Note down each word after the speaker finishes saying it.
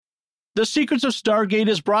The Secrets of Stargate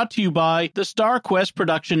is brought to you by the StarQuest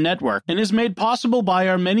Production Network and is made possible by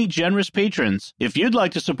our many generous patrons. If you'd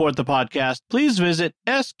like to support the podcast, please visit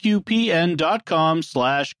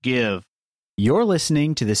sqpn.com/give. You're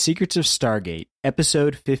listening to The Secrets of Stargate,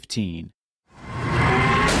 Episode 15.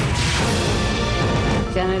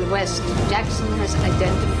 Janet West, Jackson has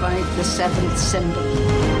identified the seventh symbol.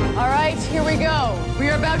 All right, here we go. We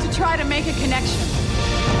are about to try to make a connection.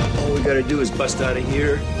 All we gotta do is bust out of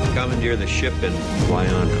here, commandeer the ship, and fly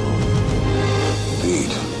on home.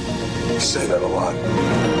 Indeed. You say that a lot.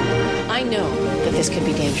 I know that this could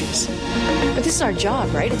be dangerous. But this is our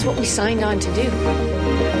job, right? It's what we signed on to do.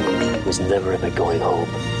 It was never about going home.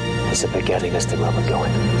 It's about getting us to where we're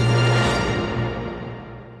going.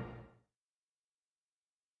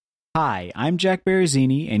 Hi, I'm Jack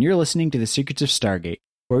Barazzini, and you're listening to The Secrets of Stargate,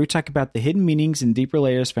 where we talk about the hidden meanings and deeper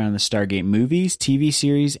layers found in the Stargate movies, TV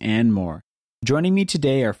series, and more. Joining me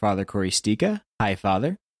today are Father Corey Stika. Hi,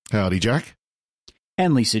 Father. Howdy, Jack.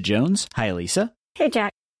 And Lisa Jones. Hi, Lisa. Hey,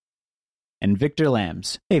 Jack. And Victor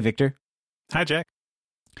Lambs. Hey, Victor. Hi, Jack.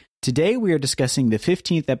 Today we are discussing the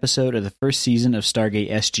 15th episode of the first season of Stargate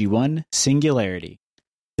SG-1, Singularity.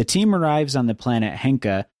 The team arrives on the planet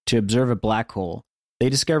Henka to observe a black hole. They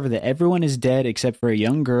discover that everyone is dead except for a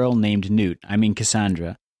young girl named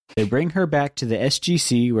Cassandra. They bring her back to the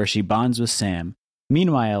SGC where she bonds with Sam.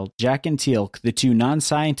 Meanwhile, Jack and Teal'c, the two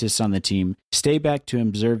non-scientists on the team, stay back to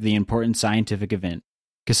observe the important scientific event.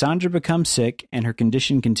 Cassandra becomes sick, and her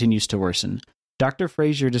condition continues to worsen. Dr.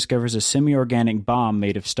 Fraiser discovers a semi-organic bomb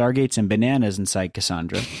made of stargates and bananas inside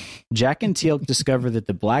Cassandra. Jack and Teal'c discover that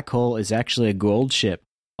the black hole is actually a Goa'uld ship.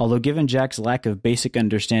 Although given Jack's lack of basic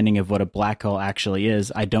understanding of what a black hole actually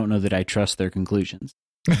is, I don't know that I trust their conclusions.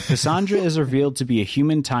 Cassandra is revealed to be a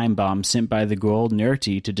human time bomb sent by the Goa'uld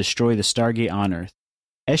Nerti to destroy the Stargate on Earth.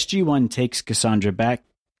 SG-1 takes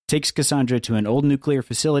Cassandra to an old nuclear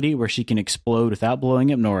facility where she can explode without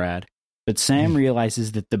blowing up NORAD, but Sam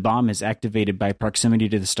realizes that the bomb is activated by proximity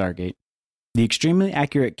to the Stargate. The extremely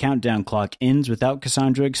accurate countdown clock ends without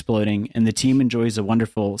Cassandra exploding, and the team enjoys a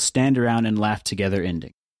wonderful stand around and laugh together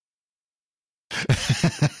ending.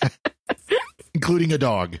 Including a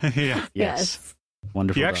dog. Yeah. Yes.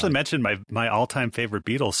 Wonderful. You actually dog. mentioned my all-time favorite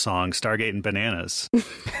Beatles song, Stargate and Bananas.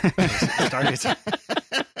 Stargate.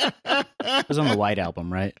 It was on the White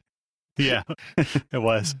Album, right? Yeah, it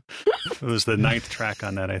was. It was the 9th track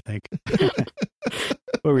on that, I think.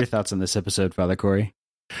 What were your thoughts on this episode, Father Corey?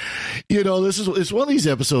 You know, it's one of these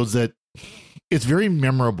episodes that it's very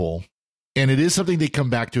memorable, and it is something they come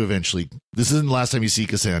back to eventually. This isn't the last time you see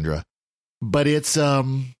Cassandra, but it's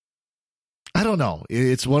I don't know.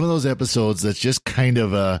 It's one of those episodes that's just kind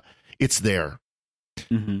of it's there.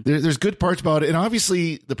 Mm-hmm. There's good parts about it, and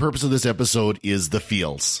obviously the purpose of this episode is the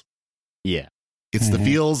feels. Yeah. It's the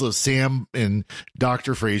feels of Sam and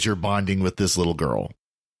Dr. Fraiser bonding with this little girl.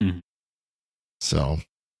 Mm-hmm. So.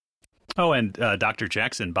 Oh, and Dr.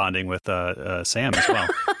 Jackson bonding with Sam as well.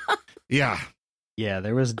 Yeah. Yeah,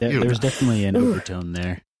 there was definitely an overtone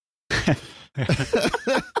there.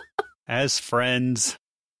 As friends.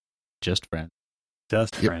 Just friends.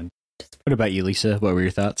 Just friends. What about you, Lisa? What were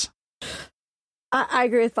your thoughts? I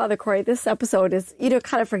agree with Father Corey. This episode is,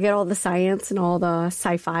 kind of forget all the science and all the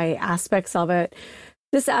sci-fi aspects of it.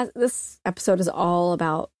 This episode is all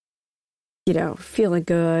about, feeling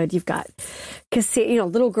good. You've got,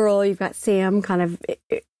 little girl, you've got Sam kind of,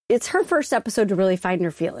 it's her first episode to really find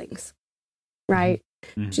her feelings, right?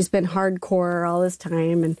 Mm-hmm. She's been hardcore all this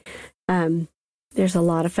time. And there's a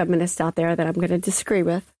lot of feminists out there that I'm going to disagree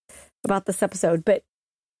with about this episode. But,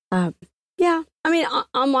 yeah,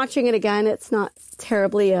 I'm watching it again. It's not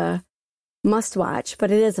terribly a must-watch, but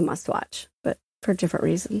it is a must-watch, but for different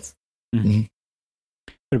reasons. Mm-hmm.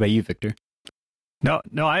 What about you, Victor? No,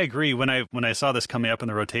 I agree. When I saw this coming up in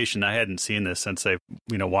the rotation, I hadn't seen this since I,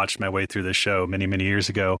 watched my way through this show many, many years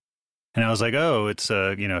ago. And I was like, oh, it's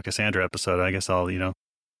a, Cassandra episode. I guess I'll,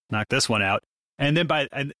 knock this one out. And then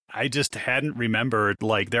I just hadn't remembered,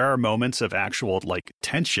 there are moments of actual,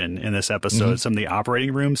 tension in this episode. Mm-hmm. Some of the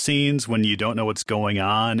operating room scenes when you don't know what's going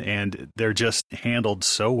on, and they're just handled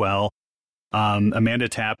so well. Amanda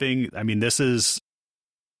Tapping, this is,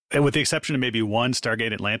 with the exception of maybe one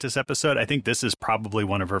Stargate Atlantis episode, I think this is probably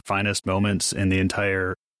one of her finest moments in the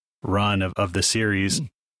entire run of the series.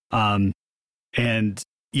 And the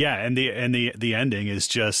ending is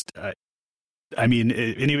just...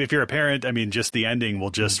 if you're a parent, just the ending will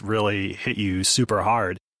just really hit you super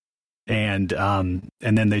hard. And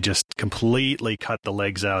then they just completely cut the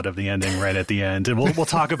legs out of the ending right at the end. And we'll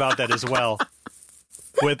talk about that as well.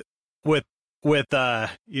 With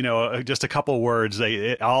just a couple words,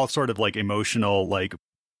 it all sort of emotional,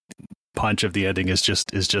 punch of the ending is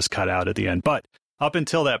just cut out at the end. But up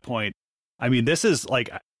until that point, I mean, this is like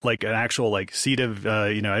an actual like seat of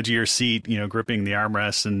edge of your seat, gripping the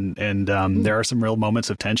armrests, and there are some real moments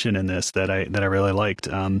of tension in this that I really liked.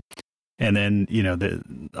 And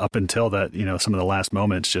then up until that, some of the last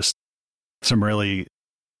moments, just some really,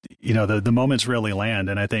 the moments really land.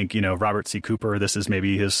 And I think Robert C. Cooper, this is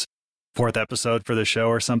maybe his 4th episode for the show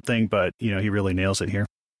or something, but he really nails it here.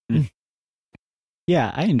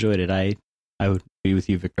 Yeah, I enjoyed it. I would be with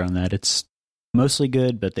you, Victor, on that. It's mostly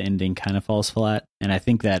good, but the ending kind of falls flat. And I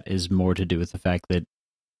think that is more to do with the fact that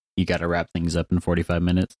you got to wrap things up in 45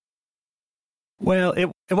 minutes. Well,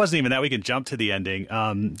 it wasn't even that. We can jump to the ending.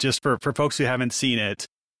 Just for folks who haven't seen it,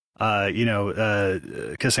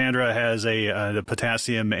 Cassandra has the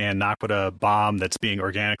potassium and naquadah bomb that's being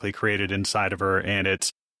organically created inside of her, and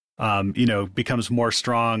it's becomes more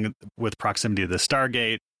strong with proximity to the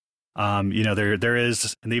Stargate. There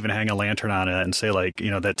is, and they even hang a lantern on it and say, like,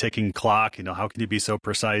 that ticking clock, how can you be so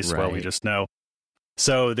precise? Right. Well, we just know.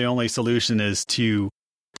 So the only solution is to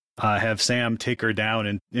have Sam take her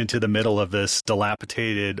down into the middle of this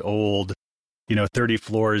dilapidated old, 30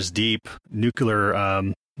 floors deep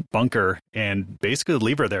nuclear bunker, and basically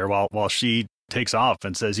leave her there while she takes off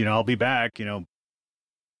and says, I'll be back,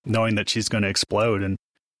 knowing that she's going to explode.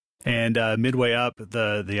 And midway up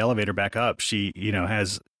the elevator back up, she,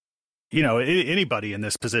 has, anybody in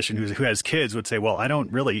this position who has kids would say, well, I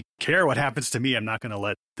don't really care what happens to me. I'm not going to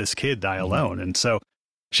let this kid die alone. And so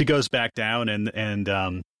she goes back down, and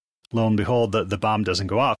lo and behold, the bomb doesn't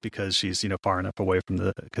go off because she's, Cassandra's far enough away from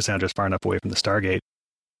the Stargate.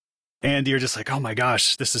 And you're just like, oh my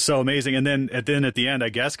gosh, this is so amazing. And then at the end, I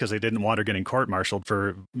guess, because they didn't want her getting court-martialed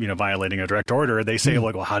for, violating a direct order, they say,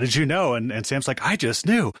 like, well, how did you know? And Sam's like, I just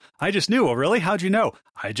knew. Well, really? How'd you know?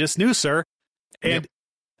 I just knew, sir. And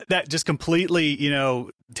that just completely,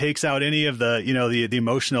 takes out any of the, the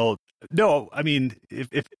emotional. No, I mean,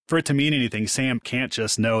 if for it to mean anything, Sam can't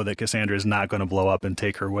just know that Cassandra is not going to blow up and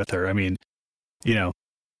take her with her. I mean, yeah,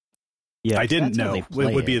 I didn't know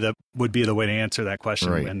would be the way to answer that question,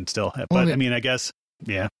 right. And still, but I mean, I guess,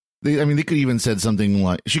 yeah. They could even said something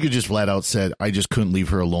like, she could just flat out said, I just couldn't leave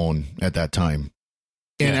her alone at that time.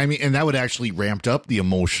 And I mean, and that would actually ramped up the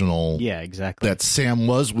emotional. Yeah, exactly. That Sam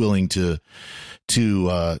was willing to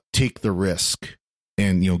take the risk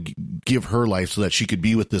and, give her life so that she could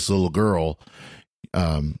be with this little girl,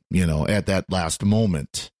 at that last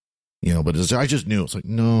moment. But I just knew. It's like,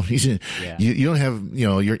 no, you don't have,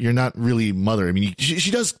 you're not really mother. I mean,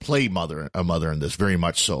 she does play a mother in this, very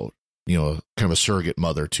much so, kind of a surrogate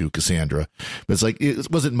mother to Cassandra. But it's like,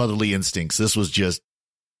 it wasn't motherly instincts. This was just,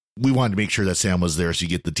 we wanted to make sure that Sam was there so you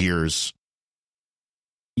get the tears.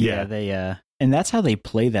 Yeah, they, and that's how they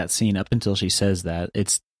play that scene up until she says that.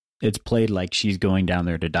 It's played like she's going down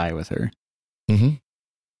there to die with her. Mm-hmm.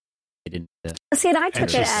 They didn't. See, and I took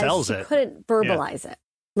it as she couldn't verbalize it.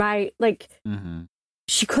 Right? Like,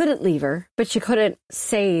 she couldn't leave her, but she couldn't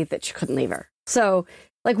say that she couldn't leave her. So,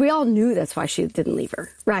 like, we all knew that's why she didn't leave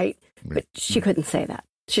her, right? But she couldn't say that.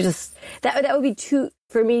 She just, that would be too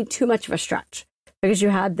much of a stretch. Because you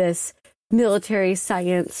had this military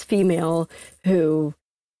science female who,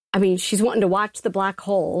 I mean, she's wanting to watch the black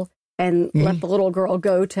hole and let the little girl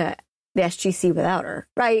go to the SGC without her,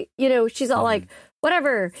 right? She's all like,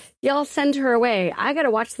 whatever, y'all send her away. I got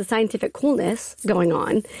to watch the scientific coolness going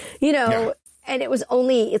on, and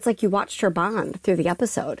it's like you watched her bond through the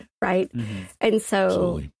episode, right? Mm-hmm. And so,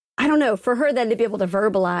 absolutely. I don't know, for her then to be able to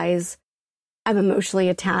verbalize, I'm emotionally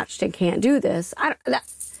attached and can't do this,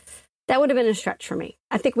 that would have been a stretch for me.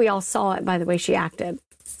 I think we all saw it by the way she acted.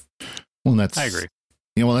 Well, I agree.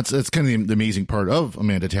 That's kind of the amazing part of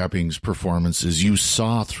Amanda Tapping's performance is you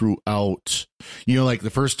saw throughout, like the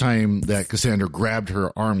first time that Cassandra grabbed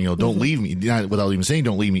her arm, don't leave me, without even saying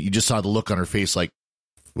don't leave me. You just saw the look on her face like,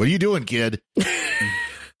 what are you doing, kid?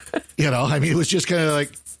 I mean, it was just kind of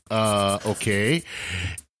like, okay.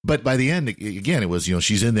 But by the end, again, it was,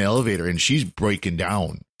 she's in the elevator and she's breaking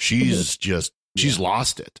down. She's she's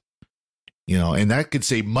lost it, and that could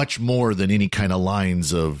say much more than any kind of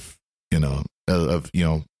lines of,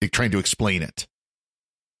 trying to explain it.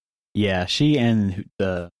 Yeah, she and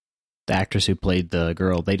the actress who played the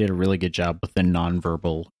girl, they did a really good job with the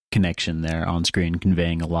nonverbal connection there on screen,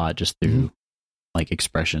 conveying a lot just through like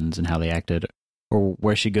expressions and how they acted. Or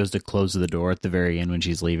where she goes to close the door at the very end when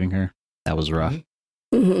she's leaving her. That was rough.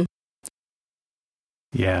 Mm-hmm.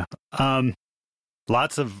 Yeah.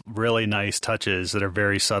 Lots of really nice touches that are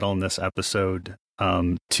very subtle in this episode.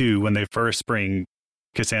 Too, when they first bring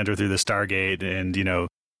Cassandra through the Stargate and,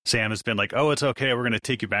 Sam has been like, oh, it's okay. We're going to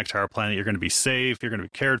take you back to our planet. You're going to be safe. You're going to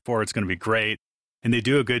be cared for. It's going to be great. And they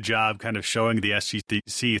do a good job kind of showing the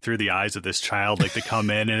SGC through the eyes of this child. Like they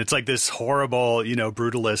come in and it's like this horrible,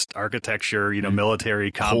 brutalist architecture,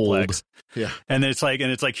 military complex. Cold. Yeah. And it's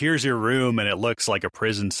like, here's your room. And it looks like a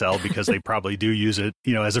prison cell because they probably do use it,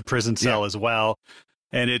 as a prison cell as well.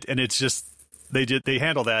 And it's just, they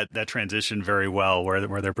handle that transition very well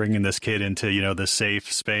where they're bringing this kid into, this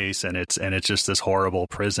safe space and it's just this horrible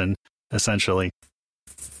prison essentially.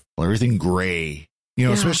 Well, everything gray.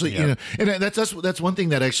 Especially, and that's one thing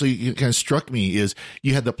that actually kind of struck me is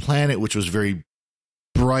you had the planet, which was very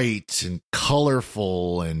bright and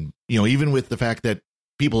colorful. And, even with the fact that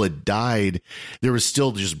people had died, there was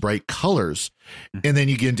still just bright colors. And then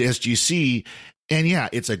you get into SGC and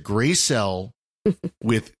it's a gray cell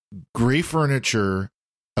with gray furniture,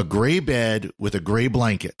 a gray bed with a gray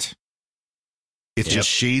blanket. It's just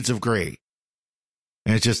shades of gray.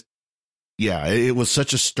 And it's just, it was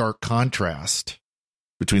such a stark contrast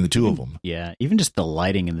between the two of them. Yeah, even just the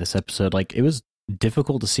lighting in this episode, like it was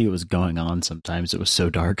difficult to see what was going on sometimes. It was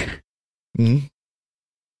so dark. Mm-hmm.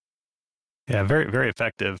 Yeah, very, very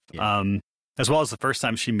effective. Yeah. As well as the first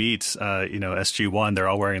time she meets, SG-1, they're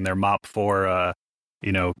all wearing their MOP 4,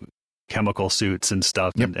 chemical suits and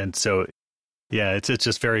stuff. Yep. And so, it's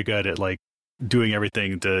just very good at like doing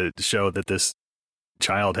everything to show that this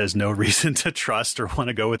child has no reason to trust or want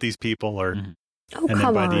to go with these people or... Mm-hmm. Oh, and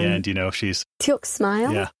then by the end, she's Teal'c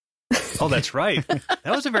smile. Yeah. Oh, that's right.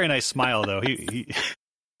 That was a very nice smile, though. He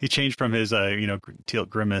changed from his Teal'c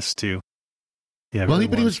grimace to but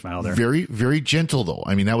he was smile there. Very, very gentle, though.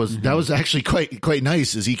 I mean, that was actually quite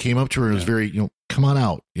nice as he came up to her and was very come on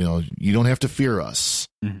out. You don't have to fear us.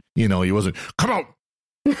 Mm-hmm. He wasn't come out.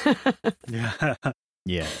 Yeah.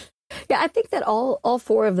 Yeah. Yeah, I think that all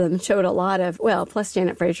four of them showed a lot of plus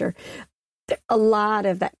Janet Fraser. A lot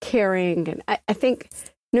of that caring, and I think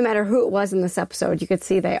no matter who it was in this episode, you could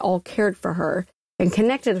see they all cared for her and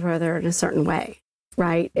connected with her in a certain way,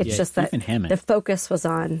 right? It's just that the focus was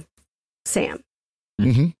on Sam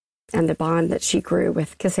and the bond that she grew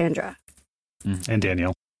with Cassandra and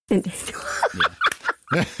Daniel.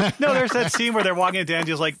 No, there's that scene where they're walking and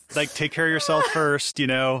Daniel's like take care of yourself first,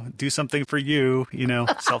 do something for you,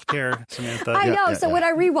 self-care, Samantha. I know. So when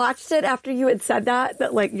I rewatched it after you had said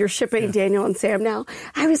that like you're shipping Daniel and Sam now,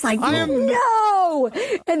 I was like, no.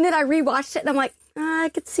 And then I rewatched it and I'm like,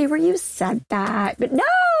 I could see where you said that, but no.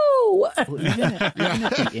 Well, even at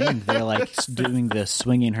the end, they're like doing the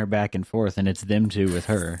swinging her back and forth, and it's them two with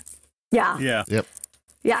her. Yeah. Yeah. Yep.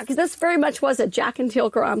 Yeah, because this very much was a Jack and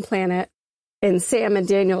Teal'c are on planet. And Sam and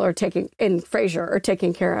Daniel and Fraser are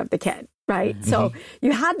taking care of the kid, right? Mm-hmm. So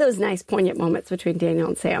you had those nice poignant moments between Daniel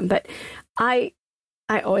and Sam, but I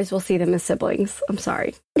always will see them as siblings. I'm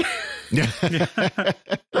sorry. Yeah.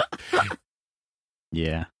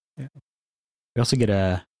 We also get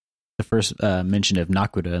the first mention of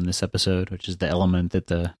Naquadah in this episode, which is the element that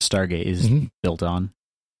the Stargate is built on.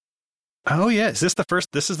 Oh yeah, This is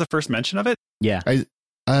the first mention of it? Yeah. I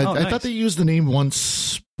nice. thought they used the name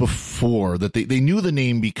once before, that they knew the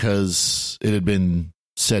name because it had been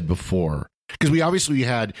said before. Because we obviously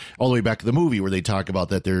had all the way back to the movie where they talk about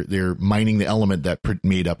that they're mining the element that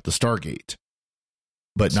made up the Stargate,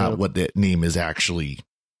 but not what that name is actually.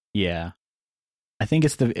 Yeah, I think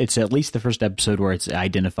it's at least the first episode where it's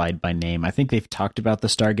identified by name. I think they've talked about the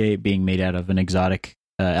Stargate being made out of an exotic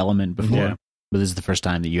element before, but this is the first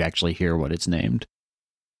time that you actually hear what it's named.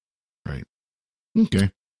 Right. Okay.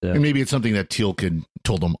 So, and maybe it's something that Teal'c had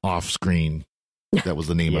told them off screen. That was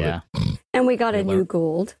the name of it. And we got a new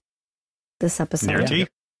Gould this episode.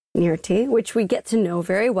 Nirti, which we get to know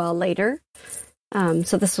very well later.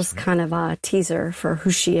 So this was kind of a teaser for who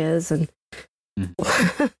she is and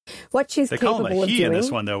what she's capable of doing. They call him a he in this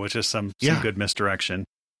one, though, which is some good misdirection.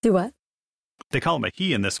 Do what? They call him a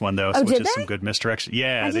he in this one, though, which is some good misdirection.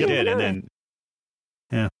 Yeah, they did. And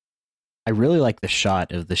then, I really like the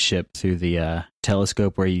shot of the ship through the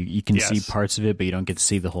telescope where you can see parts of it, but you don't get to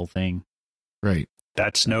see the whole thing. Right.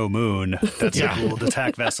 That's no moon. That's a Gould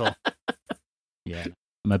attack vessel. Yeah.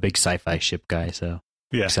 I'm a big sci-fi ship guy, so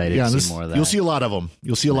excited to see more of that. You'll see a lot of them.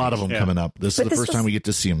 You'll see a lot of them coming up. This is the first time we get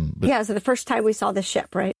to see them. But... Yeah, so the first time we saw the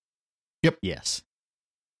ship, right? Yep. Yes.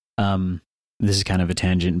 This is kind of a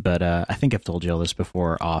tangent, but I think I've told you all this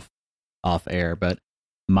before off air, but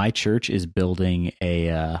my church is building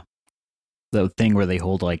the thing where they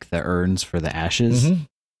hold like the urns for the ashes,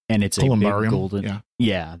 and it's a big golden,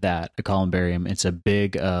 a columbarium. It's a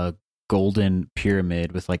big golden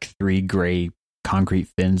pyramid with like 3 gray concrete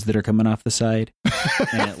fins that are coming off the side,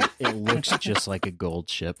 and it looks just like a gold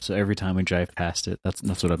ship. So every time we drive past it, that's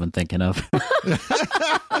what I've been thinking of.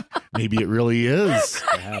 Maybe it really is.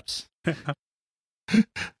 Perhaps.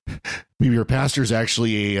 Maybe your pastor's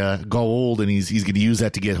actually go old and he's going to use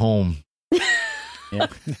that to get home. Yeah.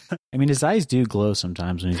 I mean, his eyes do glow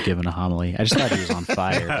sometimes when he's giving a homily. I just thought he was on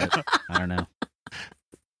fire, but I don't know.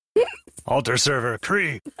 Altar server,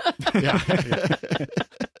 Kree. Yeah.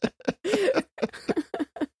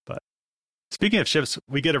 But speaking of ships,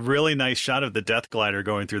 we get a really nice shot of the Death Glider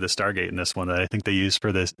going through the Stargate in this one that I think they used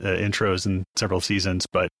for the intros in several seasons,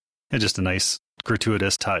 but it's just a nice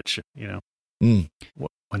gratuitous touch, when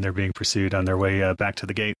they're being pursued on their way back to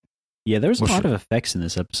the gate. Yeah, there was a lot of effects in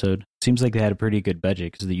this episode. Seems like they had a pretty good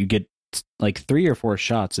budget because you get like 3 or 4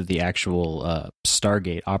 shots of the actual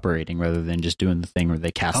Stargate operating rather than just doing the thing where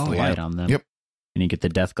they cast the light on them. Yep. And you get the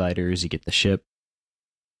Death Gliders, you get the ship.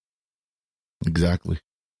 Exactly.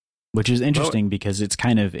 Which is interesting because it's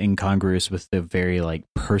kind of incongruous with the very like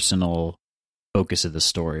personal focus of the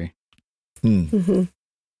story. Mm-hmm.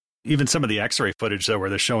 Even some of the X-ray footage, though, where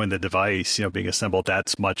they're showing the device, being assembled,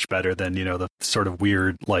 that's much better than, the sort of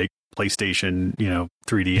weird, like, PlayStation,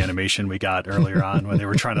 3D animation we got earlier on when they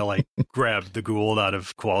were trying to, like, grab the Gould out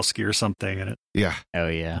of Kowalski or something. And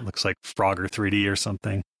it looks like Frogger 3D or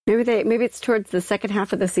something. Maybe it's towards the second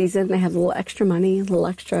half of the season. They have a little extra money, a little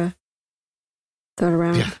extra thrown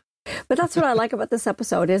around. Yeah. But that's what I like about this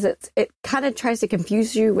episode is it kind of tries to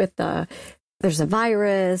confuse you with there's a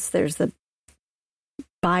virus, there's the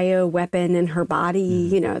bio weapon in her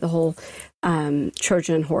body, the whole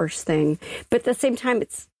Trojan horse thing. But at the same time,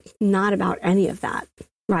 it's not about any of that,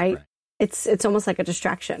 right? It's almost like a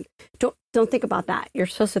distraction. Don't think about that. You're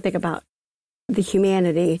supposed to think about the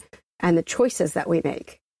humanity and the choices that we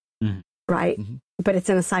make, right? Mm-hmm. But it's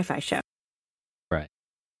in a sci-fi show. Right.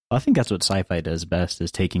 Well, I think that's what sci-fi does best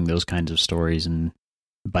is taking those kinds of stories and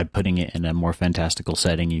by putting it in a more fantastical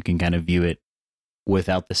setting, you can kind of view it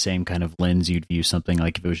without the same kind of lens you'd view something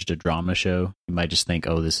like if it was just a drama show. You might just think,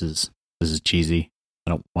 oh, this is cheesy.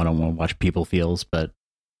 I don't want to watch people feels, but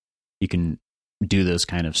you can do those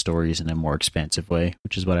kind of stories in a more expansive way,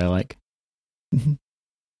 which is what I like. Mm-hmm.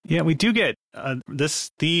 Yeah, we do get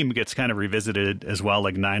this theme gets kind of revisited as well,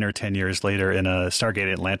 like 9 or 10 years later in a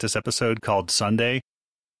Stargate Atlantis episode called Sunday,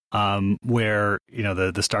 where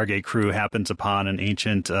the Stargate crew happens upon an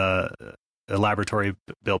ancient a laboratory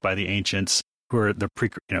built by the ancients who are the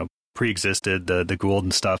pre-existed the Gould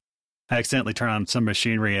and stuff. I accidentally turn on some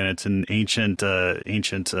machinery and it's an ancient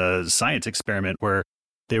science experiment where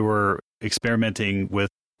they were experimenting with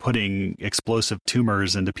putting explosive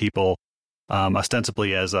tumors into people,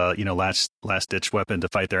 ostensibly as a last ditch weapon to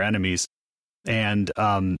fight their enemies. And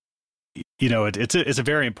it's a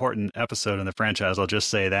very important episode in the franchise. I'll just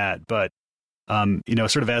say that, but.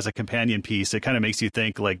 Sort of as a companion piece, it kind of makes you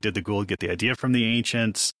think, like, did the Gould get the idea from the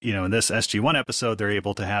ancients? In this SG-1 episode, they're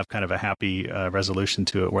able to have kind of a happy resolution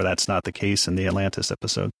to it, where that's not the case in the Atlantis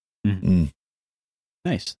episode. Mm-hmm.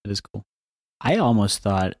 Nice. That is cool. I almost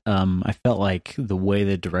thought, I felt like the way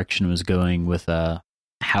the direction was going with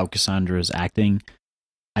how Cassandra was acting,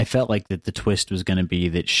 I felt like that the twist was going to be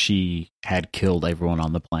that she had killed everyone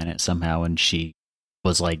on the planet somehow, and she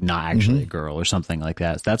was like not actually a girl or something like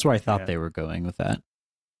that. So that's where I thought they were going with that.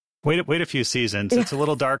 Wait a few seasons. It's a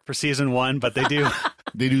little dark for season 1, but they do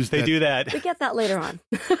do that. We get that later on.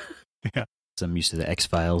 Yeah. So I'm used to the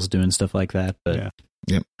X-Files doing stuff like that, but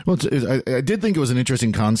yeah. Well, I did think it was an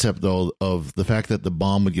interesting concept though of the fact that the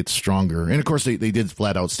bomb would get stronger, and of course they did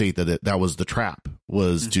flat out state that that was the trap,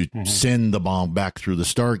 was to send the bomb back through the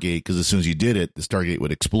Stargate, because as soon as you did it, the Stargate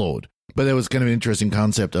would explode. But that was kind of an interesting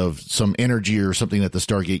concept of some energy or something that the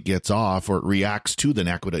Stargate gets off, or it reacts to the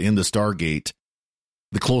Naquadah in the Stargate.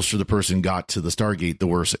 The closer the person got to the Stargate, the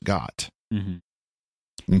worse it got. Mm-hmm.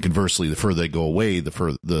 And conversely, the further they go away, the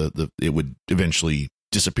further it would eventually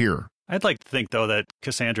disappear. I'd like to think, though, that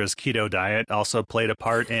Cassandra's keto diet also played a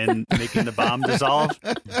part in making the bomb dissolve.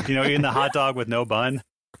 Eating the hot dog with no bun.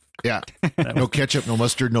 Yeah. No ketchup, no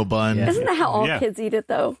mustard, no bun. Yeah. Isn't that how all kids eat it,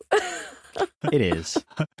 though? It is.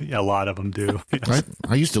 Yeah, a lot of them do. Yes.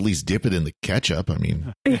 I used to at least dip it in the ketchup. I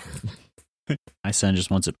mean, my son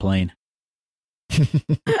just wants it plain.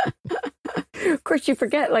 Of course, you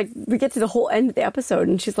forget, like, we get to the whole end of the episode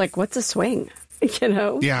and she's like, what's a swing?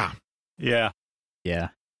 Yeah. Yeah. Yeah.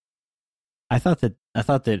 I thought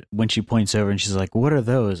that when she points over and she's like, what are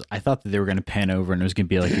those? I thought that they were going to pan over and it was going to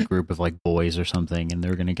be like a group of like boys or something, and they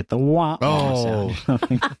were going to get the wah sound or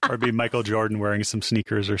something. Or be Michael Jordan wearing some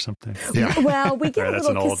sneakers or something. Yeah. Well, we get a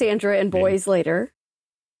little Cassandra and boys later.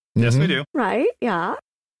 Yes, we do. Right? Yeah.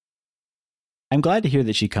 I'm glad to hear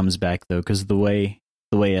that she comes back, though, because the way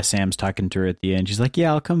Sam's talking to her at the end, she's like,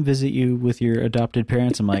 yeah, I'll come visit you with your adopted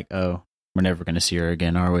parents. I'm like, oh, we're never going to see her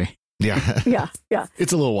again, are we? Yeah. Yeah.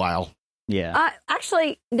 It's a little while. Yeah.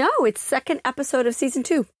 Actually, no, it's second episode of season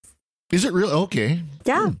 2. Is it real? Okay.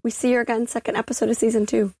 Yeah, we see her again, second episode of season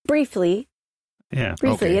 2. Briefly. Yeah.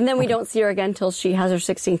 Briefly. Okay. And then we don't see her again until she has her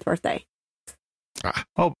 16th birthday.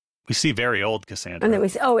 Oh, we see very old Cassandra. And then we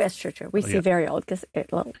see, that's true. We see very old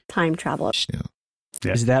little time travel. Yeah.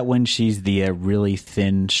 Yeah. Is that when she's the really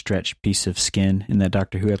thin, stretched piece of skin in that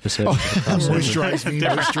Doctor Who episode? Moisturize me.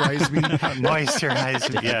 Moisturize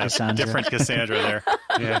me. Yeah, Cassandra. different Cassandra there.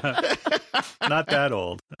 Yeah. Not that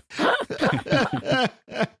old.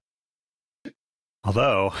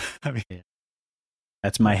 Although, I mean...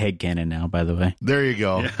 That's my headcanon now, by the way. There you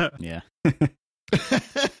go. Yeah.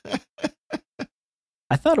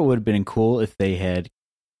 I thought it would have been cool if they had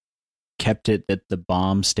kept it that the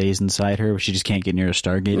bomb stays inside her, but she just can't get near a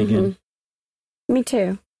Stargate again. Me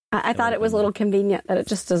too. I thought it was a little convenient that it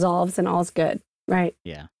just dissolves and all's good, right?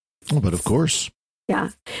 Yeah. Oh, but of course. Yeah.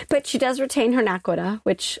 But she does retain her naquadah,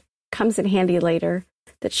 which comes in handy later,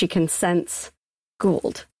 that she can sense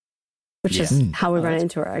Gould, which is how we run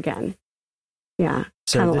into her again. Yeah.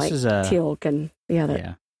 So kind of this like is Teal'c and the other.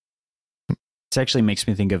 Yeah. This actually makes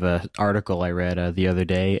me think of an article I read the other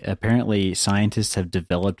day. Apparently, scientists have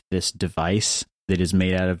developed this device that is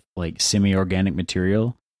made out of like semi-organic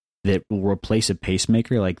material that will replace a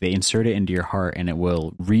pacemaker. Like they insert it into your heart and it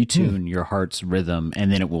will retune your heart's rhythm, and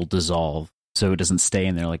then it will dissolve so it doesn't stay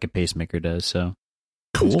in there like a pacemaker does. So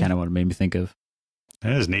that's kind of what it made me think of.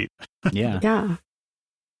 That is neat. Yeah. Yeah.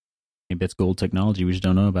 Maybe it's gold technology. We just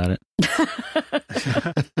don't know about it.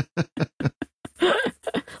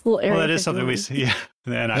 Well, that is something we see. Yeah,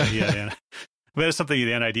 the NID. But it's something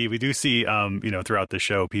the NID we do see. Throughout the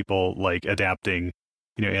show, people like adapting,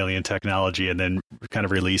 alien technology and then kind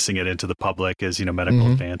of releasing it into the public as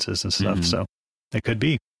medical advances and stuff. So it could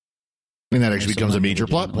be. And that actually becomes a major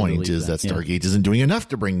plot point: is that Stargate isn't doing enough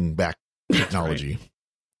to bring back technology. Right.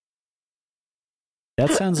 That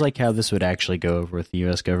sounds like how this would actually go over with the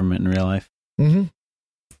U.S. government in real life. Mm-hmm.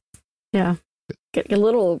 Yeah, get a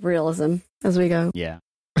little realism as we go. Yeah.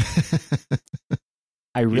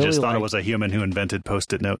 You just thought it was a human who invented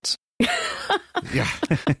Post-it notes. Yeah.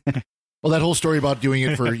 Well, that whole story about doing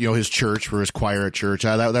it for his church, for his choir at church,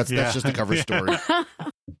 that's just a cover story.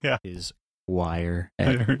 Yeah. His choir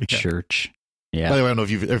at church. Yeah. By the way, I don't know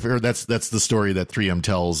if you've heard that's the story that 3M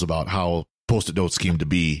tells about how Post-it notes came to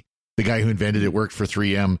be. The guy who invented it worked for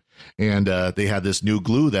 3M, and they had this new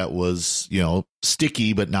glue that was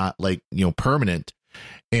sticky but not like permanent.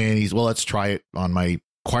 And he's, let's try it on my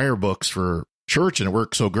choir books for church, and it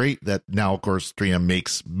worked so great that now, of course, 3M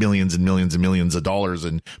makes millions and millions and millions of dollars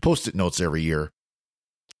in Post-it notes every year.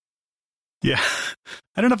 Yeah.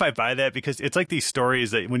 I don't know if I buy that, because it's like these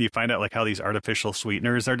stories that when you find out like how these artificial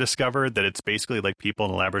sweeteners are discovered, that it's basically like people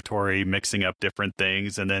in a laboratory mixing up different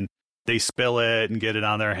things, and then they spill it and get it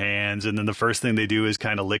on their hands, and then the first thing they do is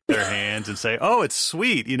kind of lick their hands and say, "Oh, it's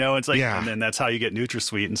sweet," It's like, and then that's how you get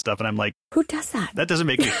NutraSweet and stuff. And I'm like, who does that? That doesn't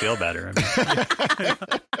make me feel better.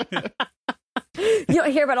 You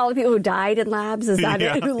don't hear about all the people who died in labs. Is that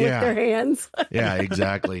it? Who licked their hands? Yeah,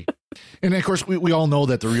 exactly. And of course, we all know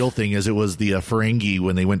that the real thing is it was the Ferengi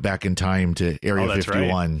when they went back in time to Area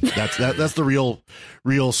 51. Right. That's the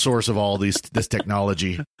real source of all this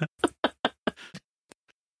technology.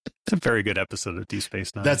 It's a very good episode of Deep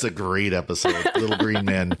Space Nine. That's a great episode, Little Green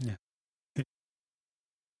Men.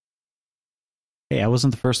 Hey, I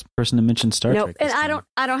wasn't the first person to mention Star Trek. Nope, and I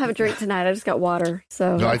don't have a drink tonight. I just got water.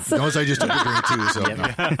 So no, I just took a drink too.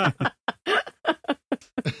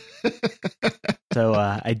 So So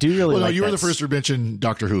I do really. Well, like you were the first to mention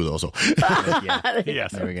Doctor Who, though. So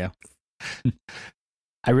yes, there we go.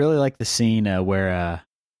 I really like the scene where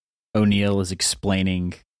O'Neill is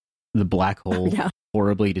explaining the black hole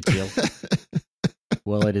horribly to Teal'c.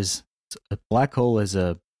 Well, a black hole is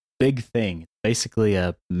a big thing, basically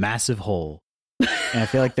a massive hole. And I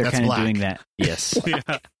feel like they're kind of doing that. Yes. They're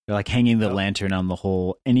like hanging the lantern on the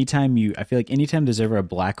hole. I feel like anytime there's ever a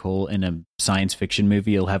black hole in a science fiction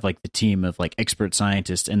movie, you'll have like the team of like expert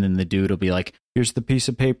scientists, and then the dude will be like, here's the piece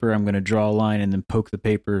of paper, I'm going to draw a line and then poke the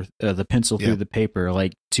pencil through the paper,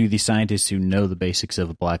 like to the scientists who know the basics of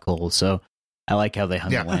a black hole. So I like how they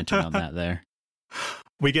hung the lantern on that there.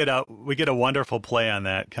 We get a wonderful play on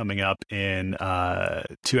that coming up in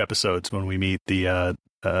 2 episodes when we meet the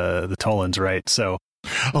Tolans, right? So,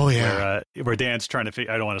 where Dan's trying to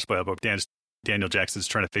figure, I don't want to spoil it, but Daniel Jackson's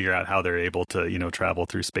trying to figure out how they're able to, travel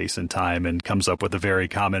through space and time, and comes up with a very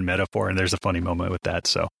common metaphor. And there's a funny moment with that.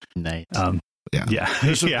 So, nice.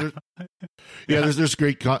 There's a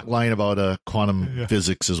great line about quantum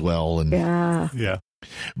physics as well, and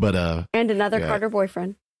but and another Carter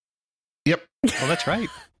boyfriend. Yep. Oh, that's right.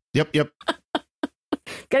 Yep.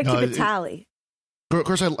 Got to keep a tally. Of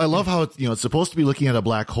course, I love how it's supposed to be looking at a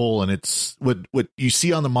black hole, and it's what you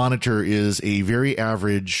see on the monitor is a very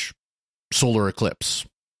average solar eclipse.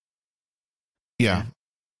 Yeah,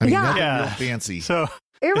 I mean, nothing real fancy. So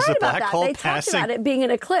you're is right the about black that. hole They passing? talked about it being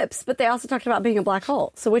an eclipse, but they also talked about being a black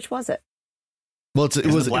hole. So which was it? Well, it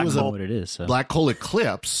was what it is. So. black hole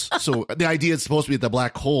eclipse. So the idea is supposed to be that the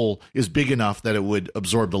black hole is big enough that it would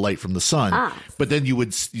absorb the light from the sun. But then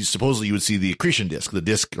you supposedly would see the accretion disk, the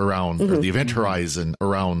disk around or the event horizon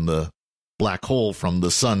around the black hole from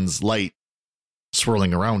the sun's light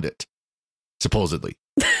swirling around it, supposedly.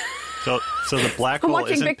 So the black I'm hole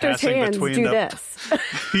watching isn't Victor's passing hands between do the this.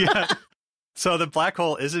 yeah. So the black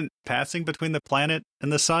hole isn't passing between the planet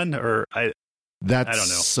and the sun, or I don't know.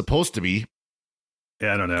 Supposed to be.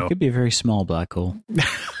 Yeah, I don't know. It could be a very small black hole.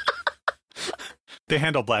 They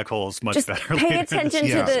handle black holes much Just better. pay attention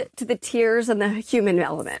to the tears and the human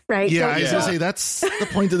element, right? Yeah, I was going to say that's the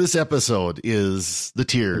point of this episode is the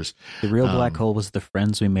tears. The real black hole was the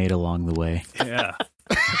friends we made along the way. Yeah.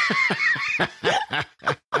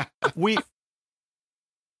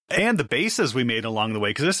 And the bases we made along the way,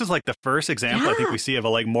 because this is like the first example I think we see of a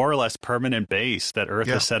like more or less permanent base that Earth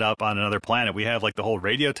has set up on another planet. We have like the whole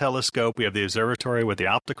radio telescope. We have the observatory with the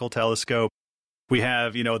optical telescope. We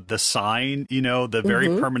have, the sign, the very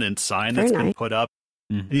permanent sign that's been put up.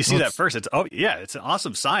 And you see that first. It's an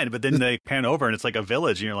awesome sign. But then they pan over and it's like a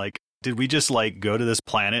village. And you're like, did we just like go to this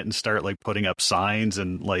planet and start like putting up signs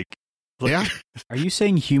and like. Yeah. Are you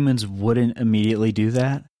saying humans wouldn't immediately do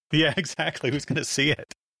that? Yeah, exactly. Who's going to see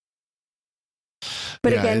it?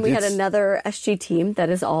 But again, we had another SG team that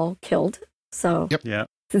is all killed. So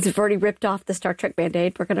since we've already ripped off the Star Trek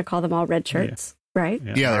Band-Aid, we're going to call them all red shirts, right?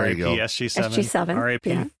 Yeah, there you go. SG7. SG7.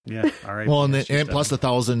 RIP. Yeah. RIP. Well, and plus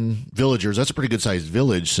 1,000 villagers. That's a pretty good sized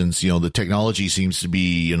village since, the technology seems to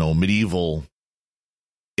be, medieval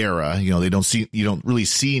era. You don't really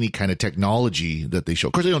see any kind of technology that they show.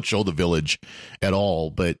 Of course, they don't show the village at all,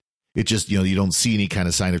 but it just, you don't see any kind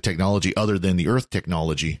of sign of technology other than the Earth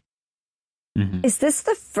technology. Mm-hmm. Is this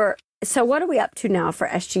the first? So what are we up to now for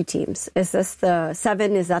SG teams? Is this the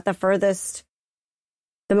 7? Is that the furthest,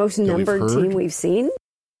 the most numbered team we've seen?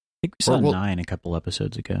 I think we saw 9 a couple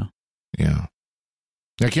episodes ago. Yeah.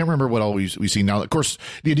 I can't remember what all we see now. Of course,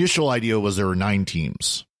 the initial idea was there were 9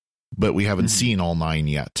 teams, but we haven't seen all 9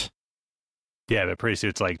 yet. Yeah, but pretty soon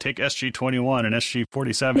it's like take SG-21 and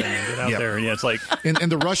SG-47 and get out there. And it's like. And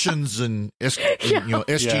the Russians and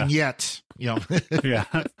SG Yet. Yeah.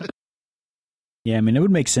 Yeah, I mean, it would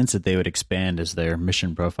make sense that they would expand as their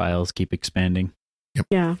mission profiles keep expanding. Yep.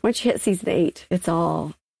 Yeah, once you hit season 8, it's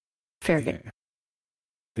all fair game.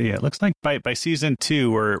 Yeah, it looks like by season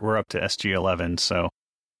 2 we're up to SG-11, so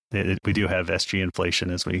we do have SG inflation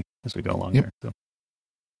as we go along there. So. It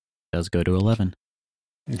does go to 11.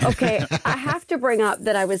 Okay, I have to bring up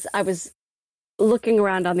that I was looking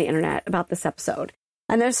around on the internet about this episode,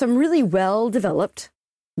 and there's some really well developed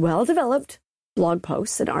blog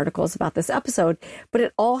posts and articles about this episode, but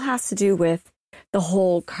it all has to do with the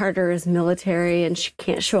whole Carter is military and she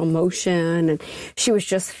can't show emotion, and she was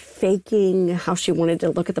just faking how she wanted to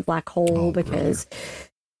look at the black hole because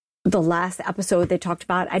the last episode they talked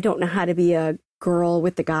about, I don't know how to be a girl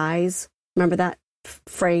with the guys. Remember that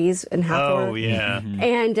phrase in Hathor? Oh, yeah. Mm-hmm.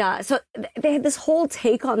 And so they had this whole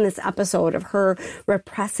take on this episode of her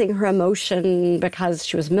repressing her emotion because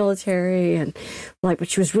she was military and like what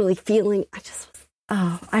she was really feeling.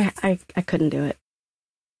 I couldn't do it.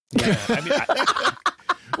 Yeah, I mean,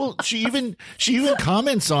 well, she even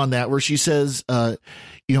comments on that where she says, I'm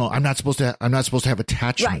not supposed to have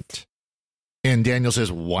attachment. Right. And Daniel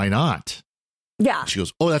says, why not? Yeah. She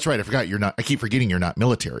goes, oh, that's right. I keep forgetting you're not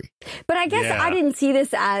military. But I guess I didn't see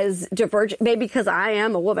this as divergent, maybe because I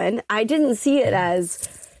am a woman. I didn't see it as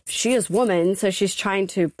she is woman, so she's trying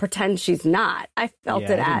to pretend she's not. I felt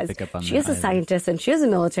it as she is a scientist and she is a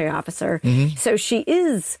military officer. Mm-hmm. So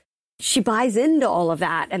she buys into all of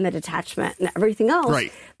that and the detachment and everything else.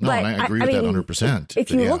 Right. No, but I agree with that 100%. If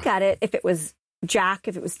you look at it, if it was Jack,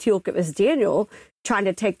 if it was Teal'c, it was Daniel trying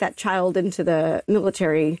to take that child into the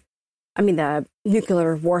military, the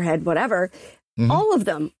nuclear warhead, whatever, all of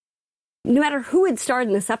them, no matter who had starred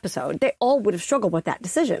in this episode, they all would have struggled with that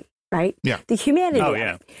decision, right? Yeah. The humanity. Oh,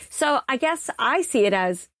 yeah. So I guess I see it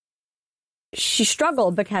as she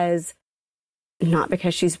struggled not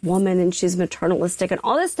because she's woman and she's maternalistic and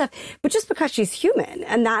all this stuff, but just because she's human.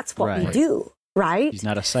 And that's what we do, right? She's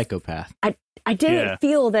not a psychopath. I didn't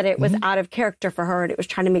feel that it was out of character for her and it was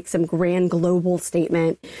trying to make some grand global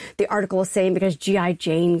statement. The article was saying because G.I.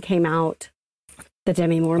 Jane came out, the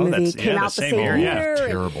Demi Moore movie came out the same year.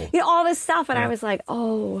 Terrible. And, all this stuff. And I was like,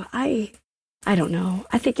 I I don't know.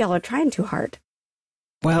 I think y'all are trying too hard.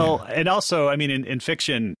 Well, and also, I mean, in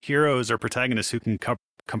fiction, heroes or protagonists who can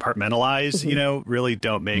compartmentalize, you know, really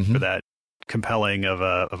don't make for that compelling of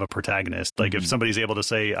a protagonist. Like if somebody's able to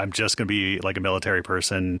say, I'm just going to be like a military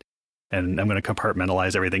person and I'm going to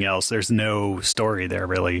compartmentalize everything else, there's no story there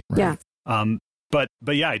really. Yeah. But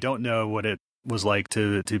yeah, I don't know what it was like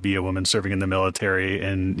to be a woman serving in the military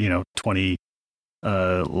in, you know, 20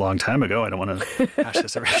 long time ago. I don't want to hash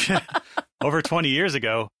this around. Over 20 years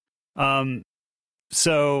ago.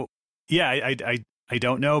 So yeah, I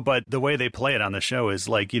don't know, but the way they play it on the show is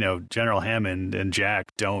like, you know, General Hammond and Jack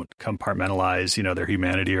don't compartmentalize, you know, their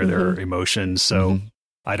humanity or their emotions. So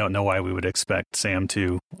I don't know why we would expect Sam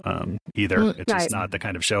to either. Well, it's just not the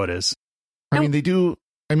kind of show it is. I mean, they do.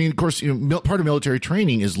 I mean, of course, you know, part of military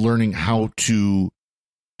training is learning how to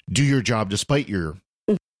do your job despite your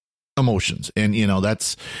emotions. And, you know,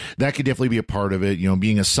 that could definitely be a part of it. You know,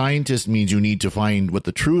 being a scientist means you need to find what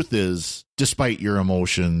the truth is despite your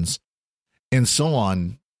emotions and so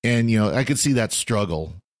on. And, you know, I could see that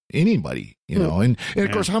struggle. Anybody, you know, and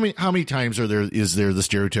of course, how many times is there the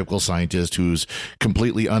stereotypical scientist who's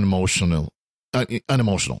completely unemotional,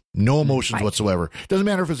 no emotions whatsoever? Doesn't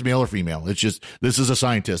matter if it's male or female. It's just, this is a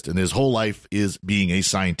scientist and his whole life is being a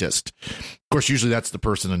scientist. Of course, usually that's the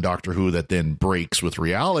person in Doctor Who that then breaks with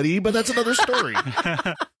reality, but that's another story.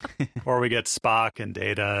 Or we get Spock and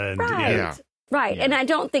Data and Right. And I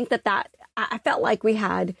don't think that I felt like we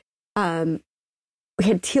had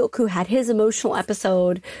Teal'c, who had his emotional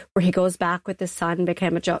episode where he goes back with his son,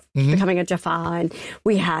 becoming a Jaffa, and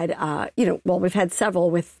we had we've had several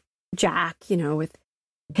with Jack, you know, with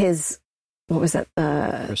his, what was it?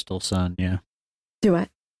 Crystal son, yeah. Do it.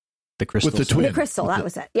 The crystal. With the twin. The crystal, that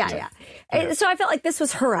was it. Yeah. And so I felt like this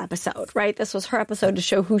was her episode, right? This was her episode to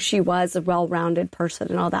show who she was, a well-rounded person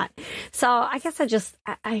and all that. So I guess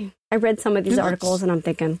I read some of these articles and I'm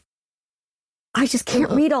thinking, I just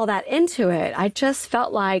can't read all that into it. I just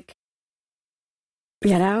felt like,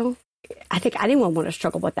 you know, I think anyone would have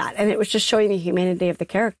struggled with that. And it was just showing the humanity of the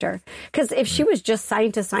character. Because if she was just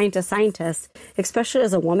scientist, especially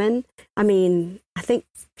as a woman, I mean, I think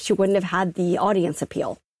she wouldn't have had the audience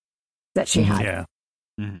appeal that she had.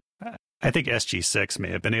 Yeah. I think SG6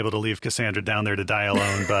 may have been able to leave Cassandra down there to die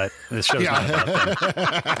alone, but this show's not about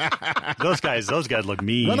them. Those guys look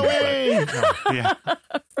mean. Run away! But, yeah.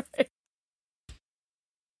 Right.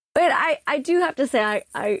 But I do have to say,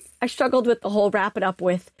 I struggled with the whole wrap it up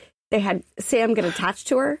with, they had Sam get attached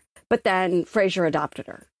to her, but then Frasier adopted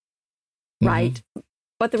her, right?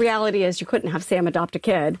 But the reality is you couldn't have Sam adopt a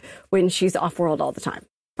kid when she's off-world all the time,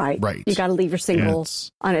 right? Right. You got to leave her single,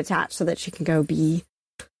 unattached, so that she can go be,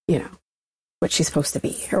 you know, what she's supposed to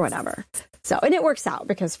be or whatever. So, and it works out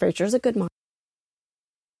because Frasier's a good mom.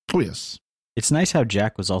 Oh, yes. It's nice how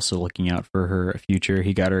Jack was also looking out for her future.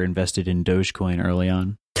 He got her invested in Dogecoin early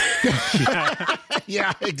on.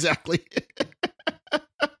 Yeah, exactly.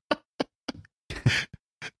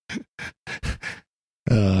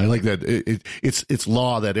 I like that. It's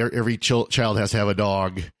law that every child has to have a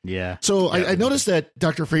dog. Yeah. So I noticed that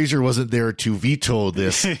Dr. Frasier wasn't there to veto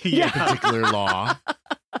this particular law.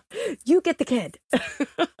 You get the kid.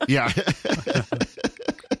 Yeah.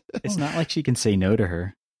 It's not like she can say no to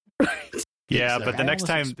her. Right. Yeah, but the next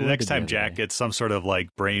time Jack day. gets some sort of like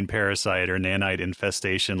brain parasite or nanite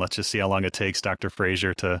infestation, let's just see how long it takes Dr.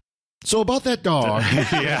 Frasier to. So about that dog.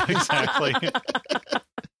 Yeah, exactly.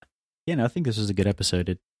 Yeah, no, I think this was a good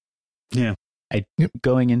episode.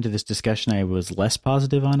 Going into this discussion, I was less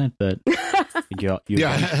positive on it, but you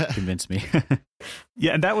convinced me.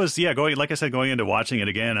 Yeah, and that was going into watching it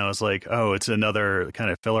again, I was like, oh, it's another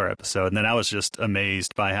kind of filler episode, and then I was just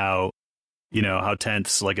amazed by how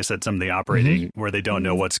tense, like I said, some of the operating where they don't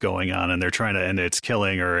know what's going on and they're trying to, and it's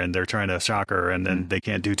killing her and they're trying to shock her and then they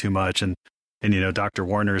can't do too much. And Dr.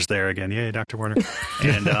 Warner's there again. Yay, Dr. Warner.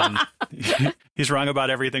 And he's wrong about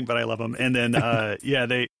everything, but I love him. And then, and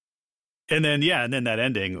then that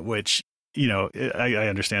ending, which, I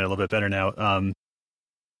understand a little bit better now,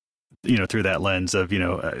 through that lens of,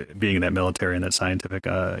 being in that military and that scientific,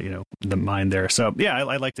 the mind there. So yeah,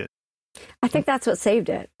 I liked it. I think that's what saved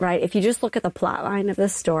it, right? If you just look at the plot line of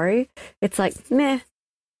this story, it's like, meh,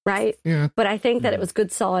 right? Yeah. But I think that it was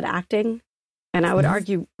good, solid acting. And I would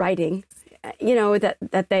argue writing,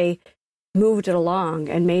 that they moved it along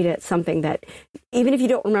and made it something that, even if you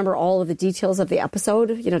don't remember all of the details of the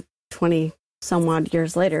episode, 20 some odd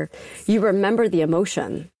years later, you remember the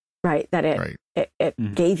emotion, right? That it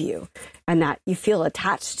gave you, and that you feel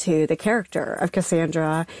attached to the character of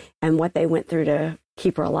Cassandra and what they went through to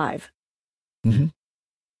keep her alive. Mm-hmm.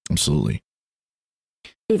 Absolutely.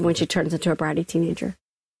 Even when she turns into a bratty teenager.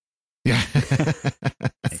 Yeah.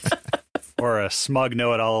 Or a smug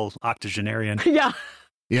know-it-all octogenarian. Yeah.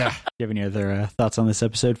 Yeah. Do you have any other thoughts on this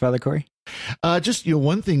episode, Father Corey? Just,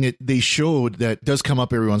 one thing that they showed that does come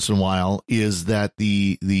up every once in a while is that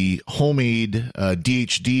the homemade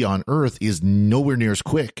DHD on Earth is nowhere near as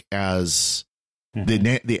quick as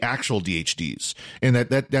the actual DHDs, and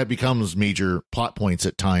that becomes major plot points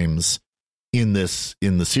at times in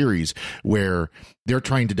the series, where they're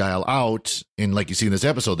trying to dial out, and like you see in this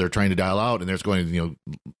episode, they're trying to dial out, and there's going,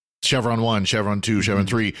 Chevron 1, Chevron 2, Chevron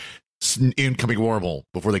 3, incoming warble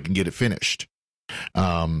before they can get it finished.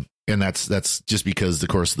 And that's just because, of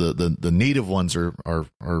course, the native ones are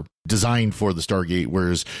designed for the Stargate,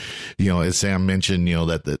 whereas, as Sam mentioned,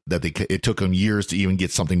 it took them years to even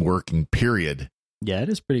get something working, period. Yeah, it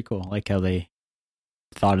is pretty cool. I like how they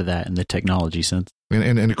thought of that in the technology sense.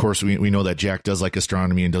 And of course, we know that Jack does like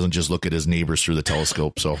astronomy and doesn't just look at his neighbors through the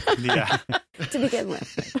telescope. So yeah, to begin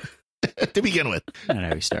with. I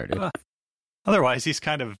know he started. Otherwise, he's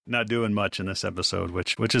kind of not doing much in this episode,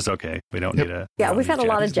 which is okay. We don't need a... Yeah, we've had a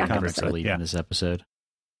lot of Jack episodes in this episode.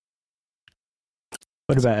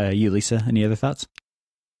 What about you, Lisa? Any other thoughts?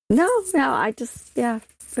 No, I just, it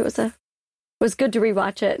was good to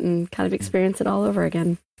rewatch it and kind of experience it all over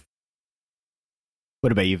again.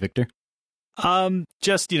 What about you, Victor?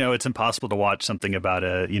 Just, it's impossible to watch something about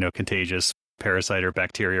a, contagious parasite or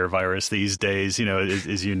bacteria or virus these days,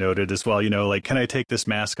 as you noted as well, like, can I take this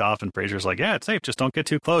mask off? And Fraser's like, yeah, it's safe, just don't get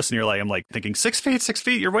too close. And you're like, I'm like thinking 6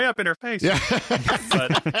 feet, you're way up in her face. Yeah.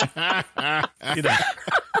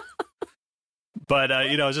 But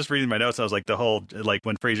I was just reading my notes. I was like, the whole, like,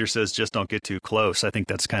 when Fraser says just don't get too close, I think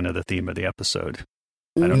that's kind of the theme of the episode.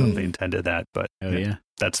 I don't know if they intended that, but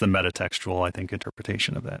that's the metatextual, I think,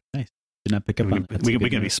 interpretation of that. Nice. Did not pick up on that.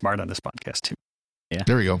 We can be smart on this podcast too. Yeah.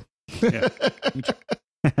 There we go. Yeah.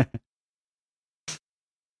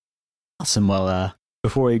 Awesome. Well,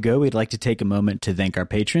 before we go, we'd like to take a moment to thank our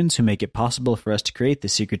patrons who make it possible for us to create the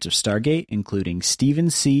Secrets of Stargate, including Stephen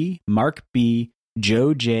C., Mark B.,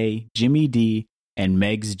 Joe J., Jimmy D., and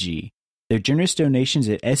Megs G. Their generous donations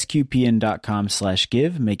at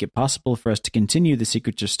sqpn.com/give make it possible for us to continue the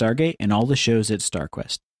Secrets of Stargate and all the shows at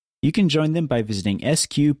StarQuest. You can join them by visiting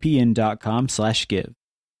sqpn.com/give.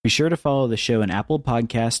 Be sure to follow the show on Apple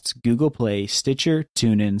Podcasts, Google Play, Stitcher,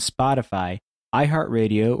 TuneIn, Spotify,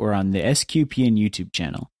 iHeartRadio, or on the SQPN YouTube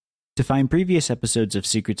channel. To find previous episodes of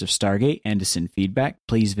Secrets of Stargate and to send feedback,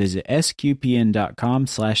 please visit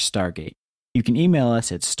sqpn.com/Stargate. You can email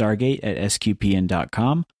us at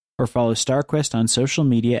stargate@sqpn.com or follow StarQuest on social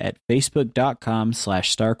media at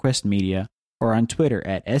facebook.com/StarQuestMedia or on Twitter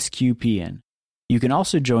at SQPN. You can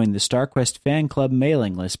also join the StarQuest Fan Club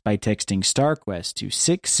mailing list by texting StarQuest to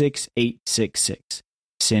 66866.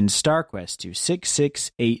 Send StarQuest to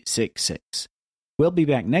 66866. We'll be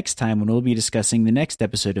back next time when we'll be discussing the next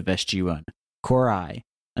episode of SG-1, Core I.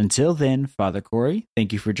 Until then, Father Corey,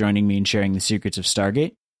 thank you for joining me and sharing the secrets of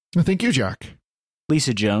Stargate. Thank you, Jack.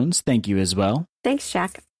 Lisa Jones, thank you as well. Thanks,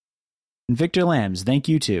 Jack. And Victor Lambs, thank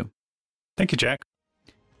you too. Thank you, Jack.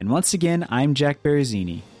 And once again, I'm Jack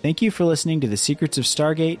Barazzini. Thank you for listening to The Secrets of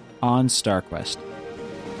Stargate on StarQuest.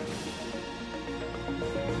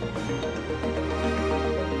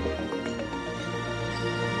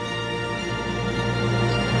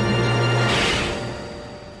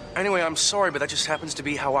 Anyway, I'm sorry, but that just happens to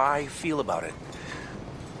be how I feel about it.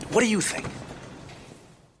 What do you think?